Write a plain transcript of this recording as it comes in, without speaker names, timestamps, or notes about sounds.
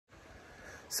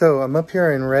So I'm up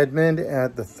here in Redmond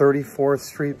at the 34th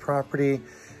Street property,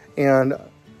 and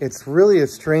it's really a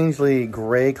strangely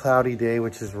gray, cloudy day,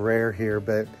 which is rare here,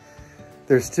 but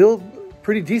there's still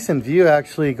pretty decent view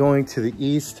actually going to the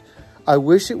east. I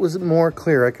wish it was more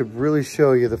clear. I could really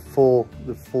show you the full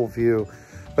view.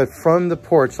 But from the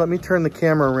porch, let me turn the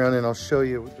camera around and I'll show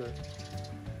you.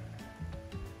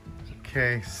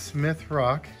 Okay, Smith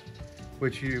Rock,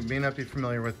 which you may not be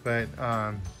familiar with, but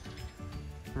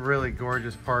really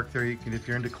gorgeous park there. You can, if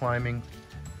you're into climbing,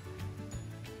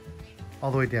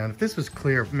 all the way down. If this was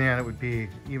clear, man, it would be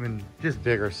even just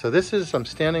bigger. So this is, I'm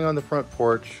standing on the front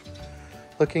porch,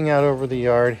 looking out over the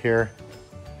yard here.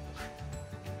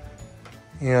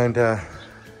 And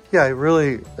yeah, it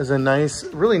really is a nice,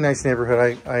 really nice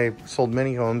neighborhood. I sold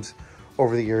many homes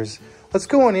over the years. Let's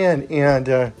go on in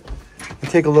and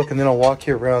take a look, and then I'll walk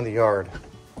you around the yard.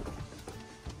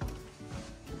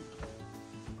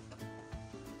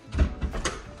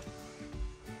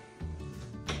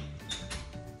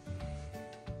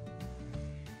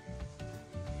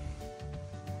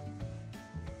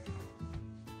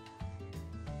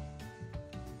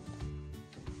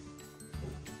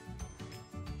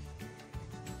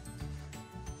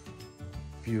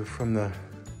 View from the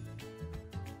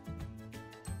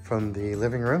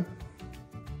living room.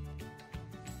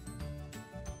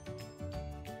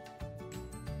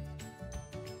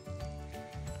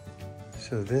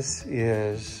 So this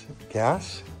is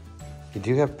gas. You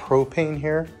do have propane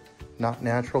here, not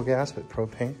natural gas, but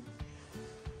propane.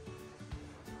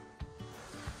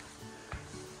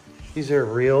 These are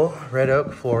real red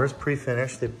oak floors,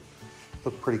 pre-finished. They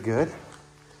look pretty good.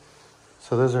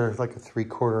 So those are like a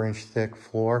 3/4 inch thick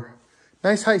floor.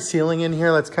 Nice high ceiling in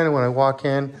here. That's kind of when I walk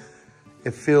in,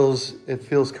 it feels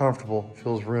comfortable, it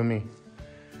feels roomy.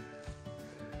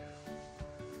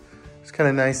 It's kind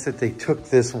of nice that they took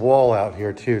this wall out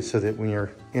here too, so that when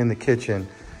you're in the kitchen,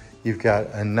 you've got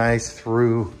a nice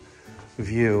through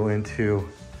view into,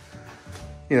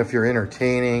 you know, if you're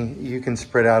entertaining, you can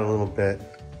spread out a little bit.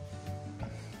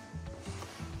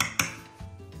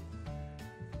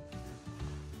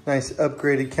 Nice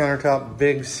upgraded countertop,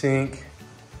 big sink,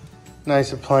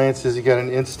 nice appliances. You got an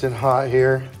instant hot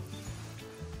here.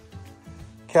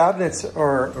 Cabinets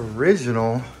are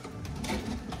original,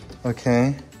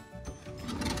 okay,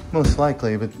 most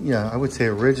likely, but yeah, I would say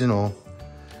original,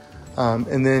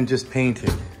 and then just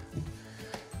painted.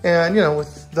 And you know,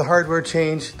 with the hardware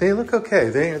change, they look okay.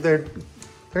 They're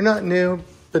not new,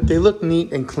 but they look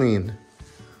neat and clean.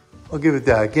 I'll give it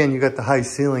that. Again, you got the high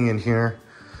ceiling in here.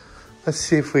 Let's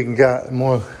see if we can get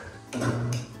more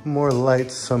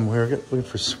lights somewhere. Looking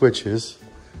for switches.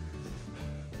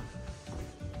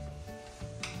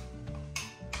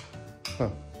 Huh.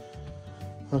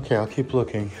 Okay, I'll keep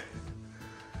looking.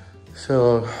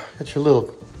 So, got your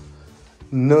little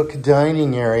nook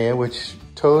dining area, which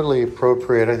totally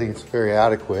appropriate. I think it's very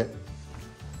adequate.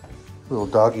 Little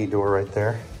doggy door right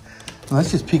there.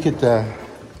 Let's just peek at the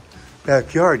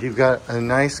backyard. You've got a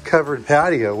nice covered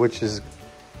patio, which is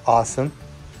awesome.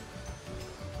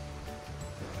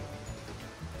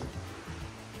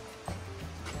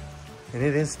 And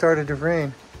it has started to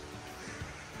rain.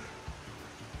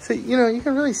 So, you know, you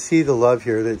can really see the love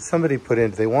here that somebody put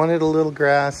in. They wanted a little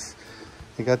grass.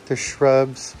 They got their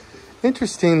shrubs.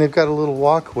 Interesting, they've got a little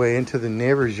walkway into the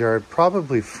neighbor's yard.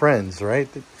 Probably friends, right?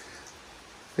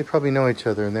 They probably know each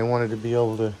other and they wanted to be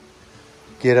able to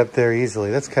get up there easily.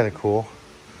 That's kind of cool.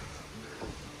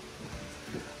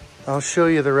 I'll show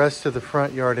you the rest of the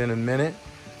front yard in a minute.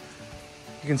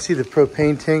 You can see the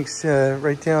propane tanks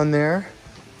right down there.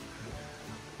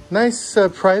 Nice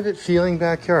private feeling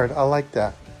backyard. I like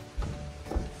that.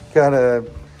 Got a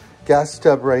gas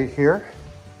stub right here.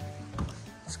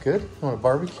 That's good. Want a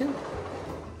barbecue?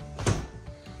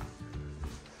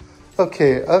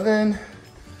 Okay, oven,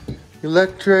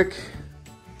 electric,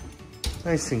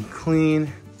 nice and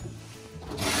clean.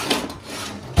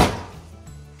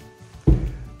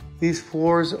 These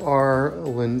floors are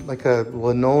like a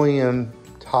linoleum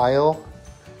tile.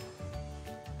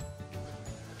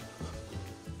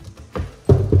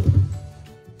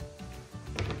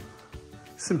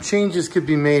 Some changes could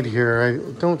be made here. I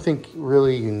don't think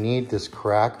really you need this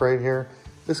crack right here.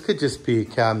 This could just be a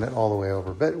cabinet all the way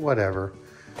over, but whatever.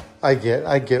 I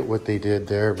get what they did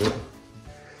there, but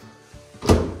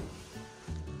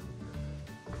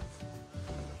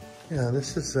yeah,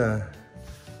 this is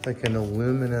like an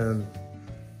aluminum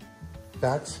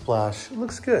backsplash. It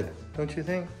looks good, don't you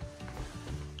think?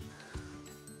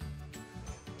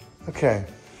 Okay.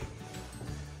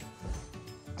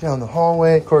 Down the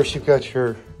hallway, of course, you've got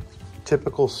your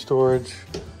typical storage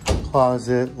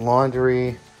closet,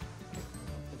 laundry,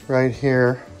 right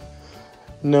here.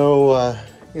 No,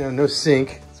 you know, no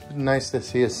sink. It's nice to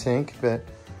see a sink, but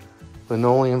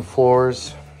linoleum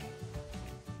floors.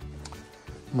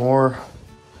 More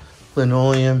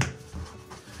linoleum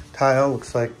tile.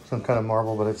 Looks like some kind of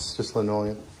marble, but it's just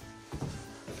linoleum.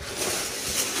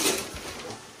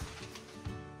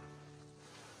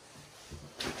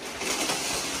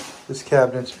 This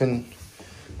cabinet's been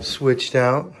switched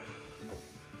out.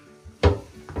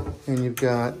 And you've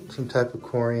got some type of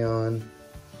Corian.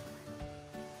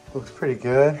 Looks pretty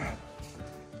good.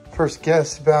 First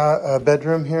guest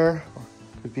bedroom here.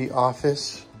 Could be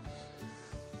office.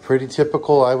 Pretty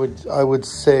typical, I would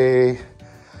say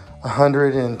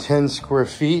 110 square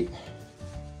feet.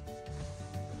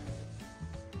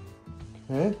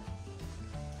 Okay.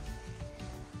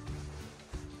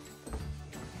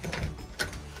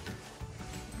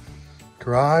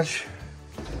 Garage.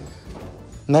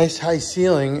 Nice high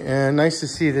ceiling, and nice to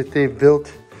see that they've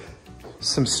built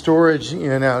some storage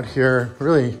in out here.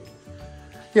 Really,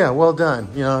 yeah, well done.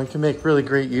 You know, you can make really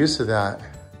great use of that.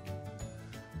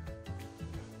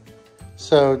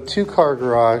 So 2-car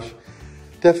garage,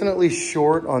 definitely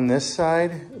short on this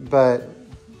side, but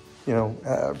you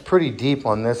know, pretty deep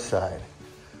on this side.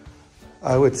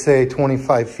 I would say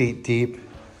 25 feet deep.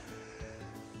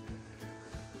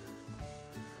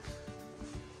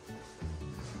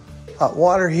 Hot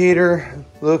water heater,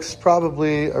 looks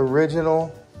probably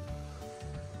original.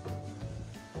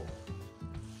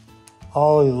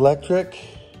 All electric.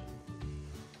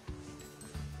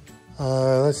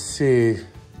 Let's see.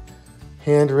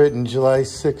 Handwritten July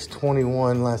 6,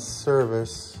 21, last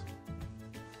service.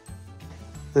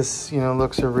 This, you know,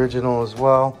 looks original as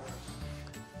well.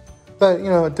 But, you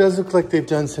know, it does look like they've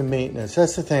done some maintenance.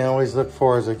 That's the thing I always look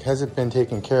for, is like, has it been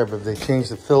taken care of? Have they changed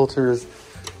the filters?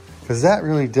 Because that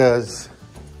really does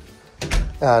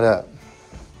add up.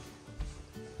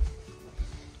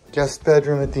 Guest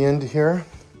bedroom at the end here.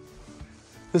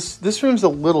 This room's a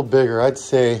little bigger. I'd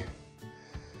say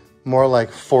more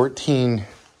like 14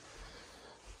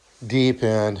 deep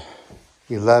and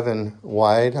 11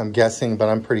 wide, I'm guessing, but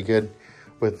I'm pretty good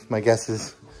with my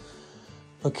guesses.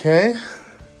 Okay.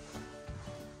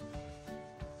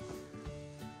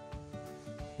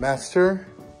 Master.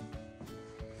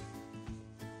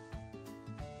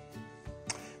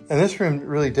 And this room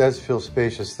really does feel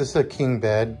spacious. This is a king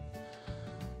bed.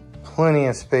 Plenty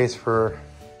of space for,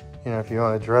 you know, if you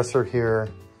want a dresser here.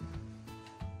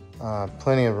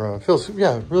 Plenty of room. Feels,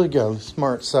 yeah, really good.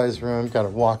 Smart size room. Got a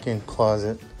walk-in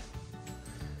closet.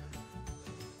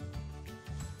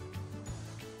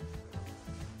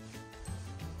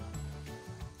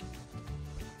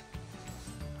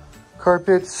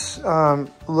 Carpets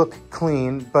look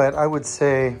clean, but I would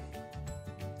say,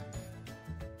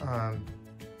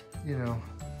 you know,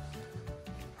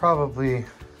 probably,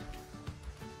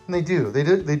 and they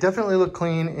definitely look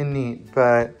clean and neat,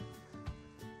 but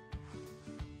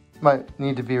might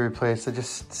need to be replaced. I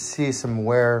just see some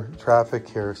wear traffic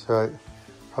here, so I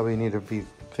probably need to be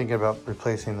thinking about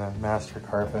replacing the master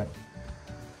carpet.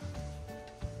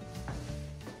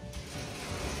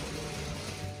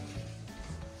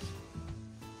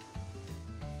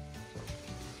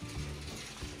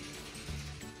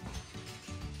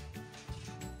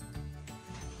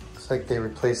 Looks like they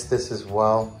replaced this as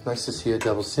well. Nice to see a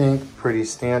double sink, pretty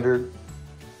standard.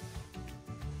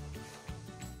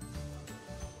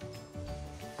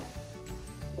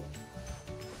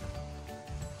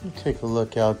 Take a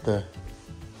look out the,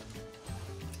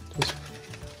 just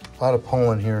a lot of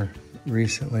pollen here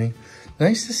recently.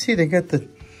 Nice to see they got the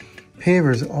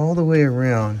pavers all the way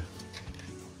around.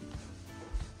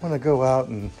 I want to go out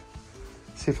and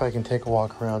see if I can take a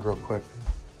walk around real quick.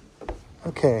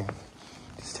 Okay,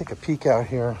 just take a peek out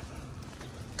here.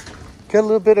 Got a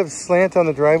little bit of slant on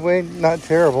the driveway, not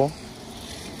terrible.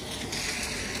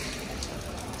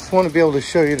 Just want to be able to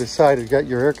show you the side. You've got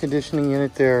your air conditioning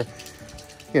unit there.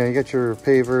 You know, you got your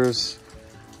pavers.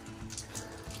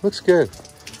 Looks good.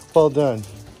 Well done.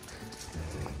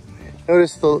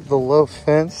 Notice the low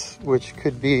fence, which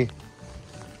could be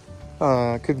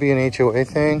an HOA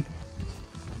thing.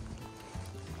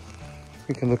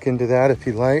 You can look into that if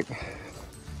you like.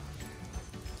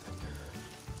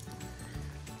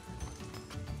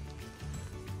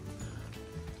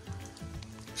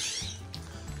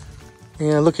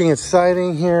 And looking at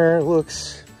siding here, it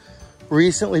looks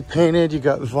recently painted. You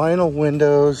got vinyl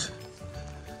windows.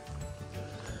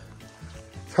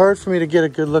 It's hard for me to get a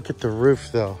good look at the roof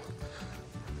though.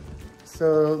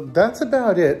 So that's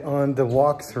about it on the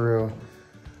walkthrough.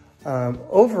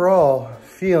 Overall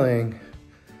feeling,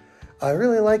 I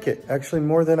really like it, actually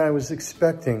more than I was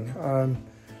expecting.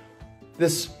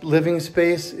 This living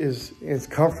space is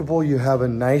comfortable. You have a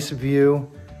nice view,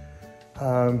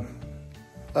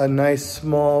 a nice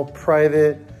small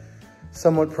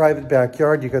somewhat private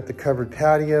backyard. You got the covered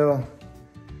patio,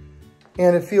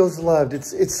 and it feels loved.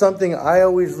 It's something I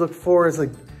always look for, is like,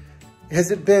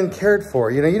 has it been cared for?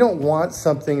 You know, you don't want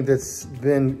something that's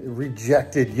been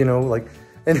rejected, you know, like,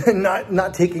 and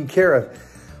not taken care of.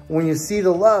 When you see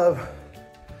the love,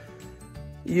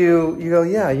 you go,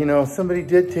 yeah, you know, somebody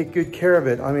did take good care of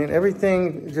it. I mean,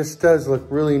 everything just does look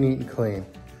really neat and clean,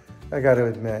 I got to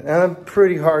admit. And I'm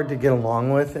pretty hard to get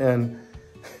along with, and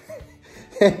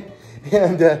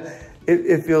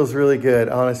it feels really good,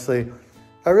 honestly.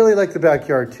 I really like the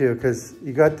backyard too, because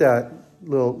you got that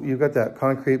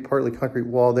partly concrete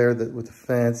wall there with the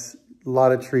fence, a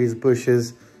lot of trees,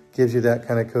 bushes, gives you that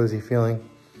kind of cozy feeling.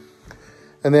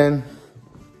 And then,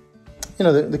 you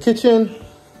know, the kitchen,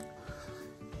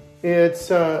 it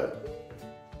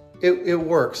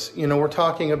works. You know, we're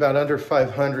talking about under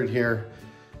 500 here,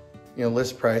 you know,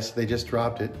 list price. They just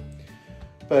dropped it.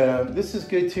 But this is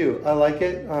good too. I like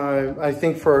it. I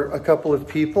think for a couple of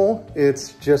people,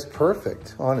 it's just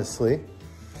perfect, honestly.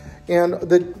 And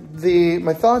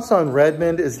my thoughts on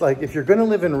Redmond is, like, if you're gonna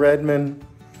live in Redmond,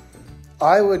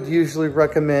 I would usually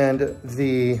recommend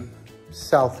the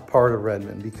south part of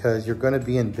Redmond, because you're gonna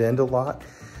be in Bend a lot,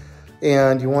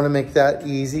 and you wanna make that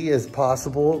easy as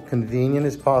possible, convenient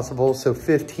as possible. So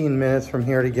 15 minutes from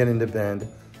here to get into Bend,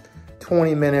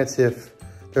 20 minutes if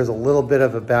there's a little bit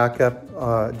of a backup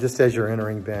just as you're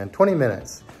entering Bend, 20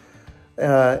 minutes.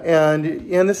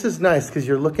 And this is nice because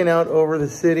you're looking out over the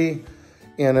city.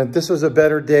 And if this was a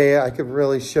better day, I could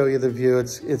really show you the view.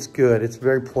 It's good, it's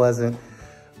very pleasant.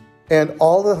 And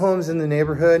all the homes in the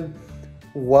neighborhood,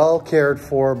 well cared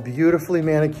for, beautifully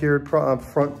manicured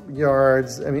front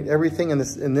yards. I mean, everything in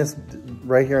this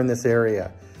right here in this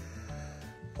area.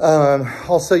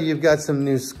 Also, you've got some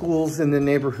new schools in the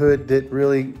neighborhood that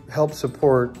really help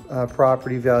support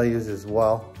property values as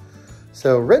well.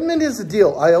 So Redmond is a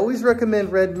deal. I always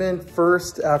recommend Redmond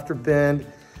first after Bend.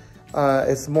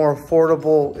 It's more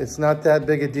affordable. It's not that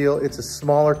big a deal. It's a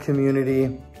smaller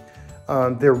community.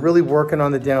 They're really working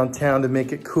on the downtown to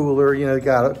make it cooler. You know, they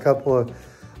got a couple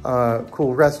of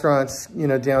cool restaurants, you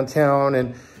know, downtown.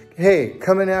 And hey,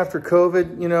 coming after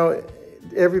COVID, you know,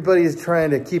 everybody's trying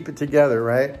to keep it together,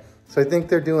 right? So I think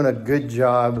they're doing a good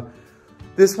job.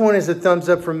 This one is a thumbs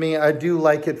up for me. I do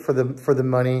like it for the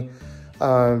money.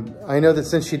 I know that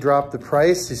since she dropped the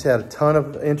price, she's had a ton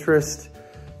of interest.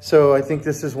 So I think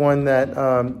this is one that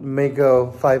may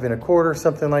go 5 1/4,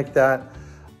 something like that.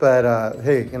 But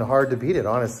hey, you know, hard to beat it,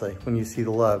 honestly, when you see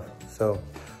the love. So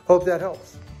hope that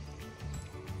helps.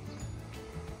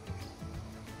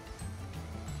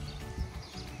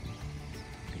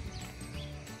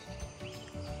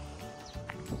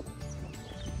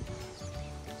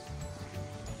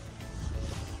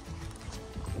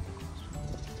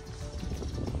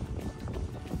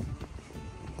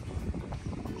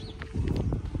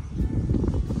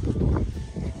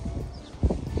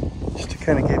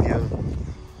 Kind of give you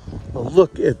a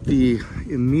look at the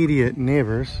immediate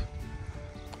neighbors.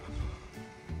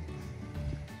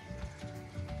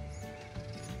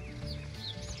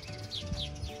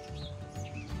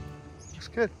 Looks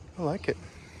good. I like it.